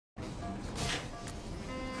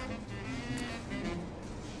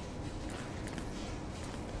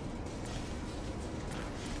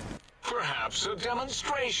Perhaps a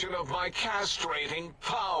demonstration of my castrating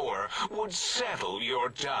power would settle your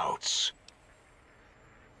doubts.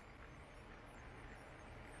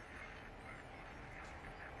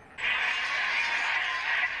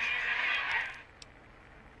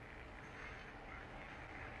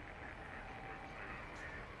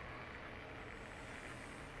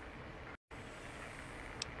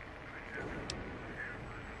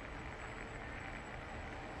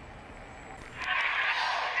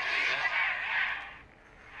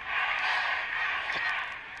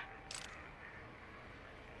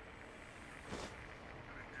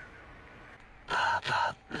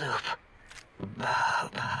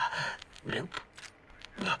 Bloop.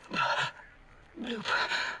 Bloop. Bloop.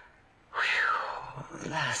 Whew.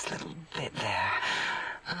 Last little bit there.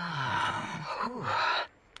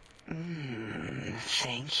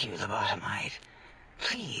 Thank you, lobotomite.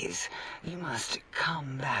 Please, you must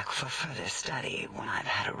come back for further study when I've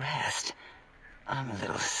had a rest. I'm a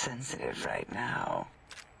little sensitive right now.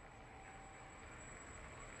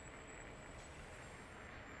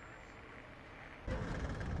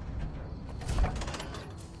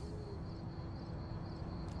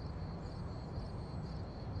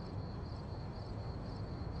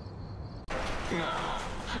 Now,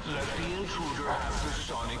 let the intruder have the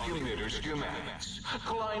sonic emitter schematics.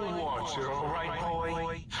 Klein Watcher, all right,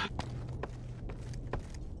 boy?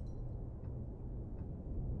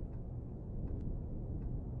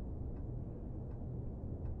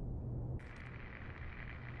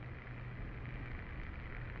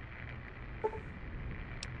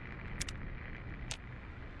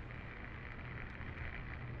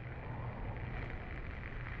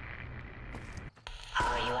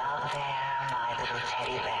 Are you out there, my little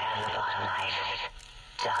teddy bear lobotomite?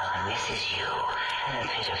 Darling, this is you, and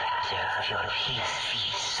the pitter-patter of your peace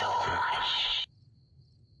so much.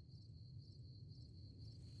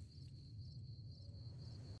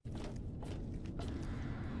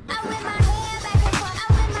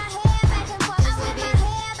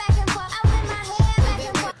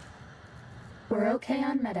 We're okay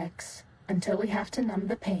on Med-X, until we have to numb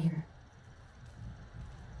the pain.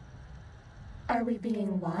 Are we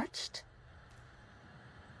being watched?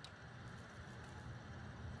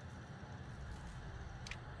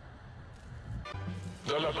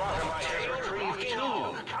 The lobotomite has retrieved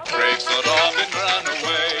two. Brave Sir Robin ran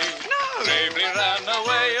away. No! Bravely ran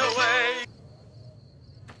away.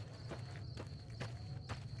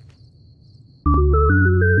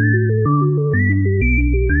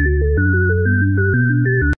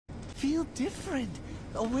 Feel different,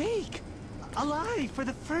 awake, alive for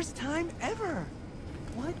the first time ever.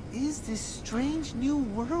 What is this strange new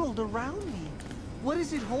world around me? What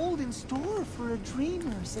does it hold in store for a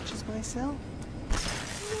dreamer such as myself?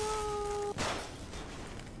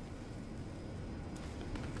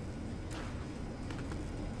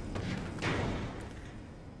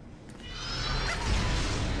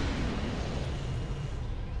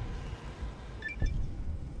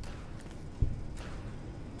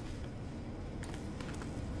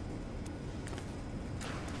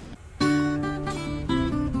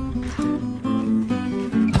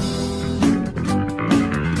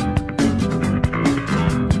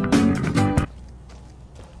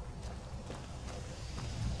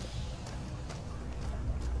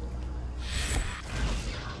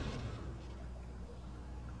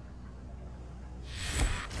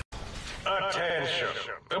 Attention!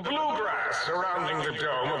 The bluegrass surrounding the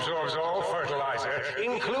dome absorbs all fertilizer,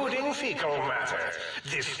 including fecal matter.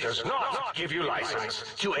 This does not give you license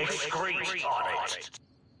to excrete on it.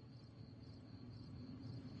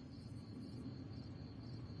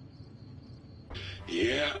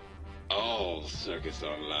 Yeah, all circuits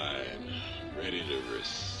online, ready to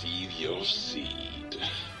receive your seed.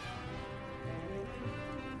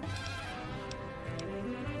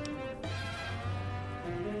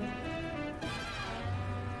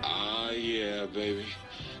 Yeah, baby.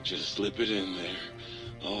 Just slip it in there.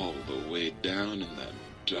 All the way down in that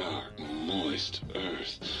dark, moist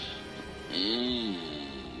earth.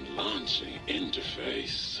 Launching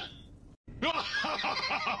interface.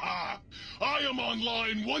 I am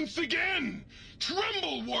online once again!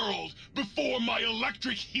 Tremble, world, before my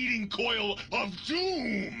electric heating coil of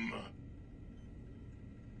doom!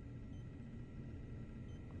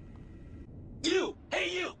 You!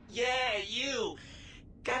 Hey, you! Yeah, you!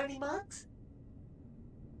 Got any mugs?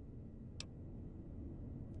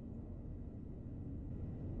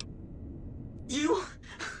 You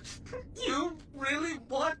really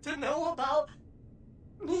want to know about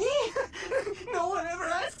me? No one ever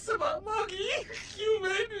asks about Muggy. You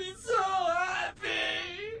made me so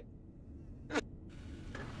happy.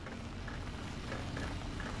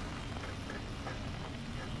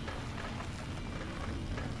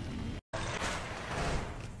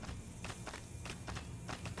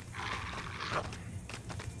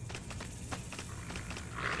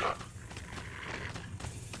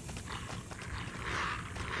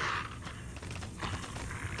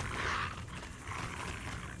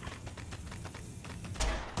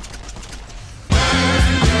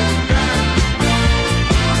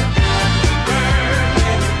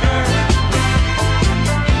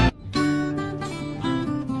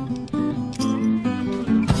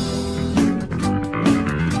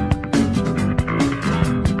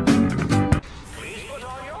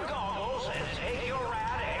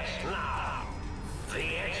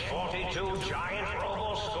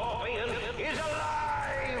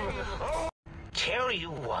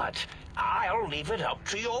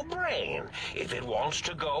 your brain. If it wants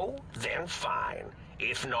to go, then fine.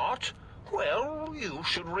 If not, well, you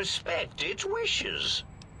should respect its wishes.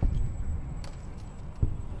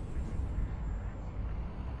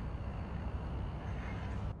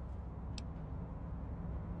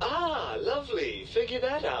 Ah, lovely. Figured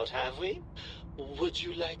that out, have we? Would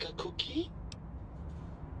you like a cookie?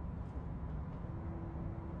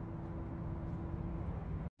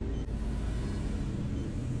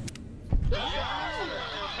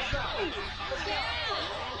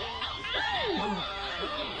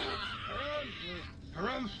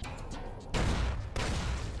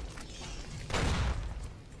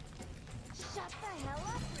 Shut the hell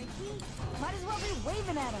up, Ricky. Might as well be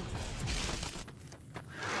waving at him.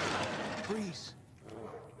 Freeze.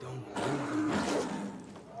 Don't move.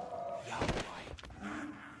 Yahweh.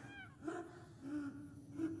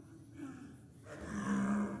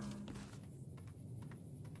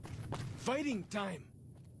 Fighting time.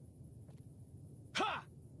 Ha!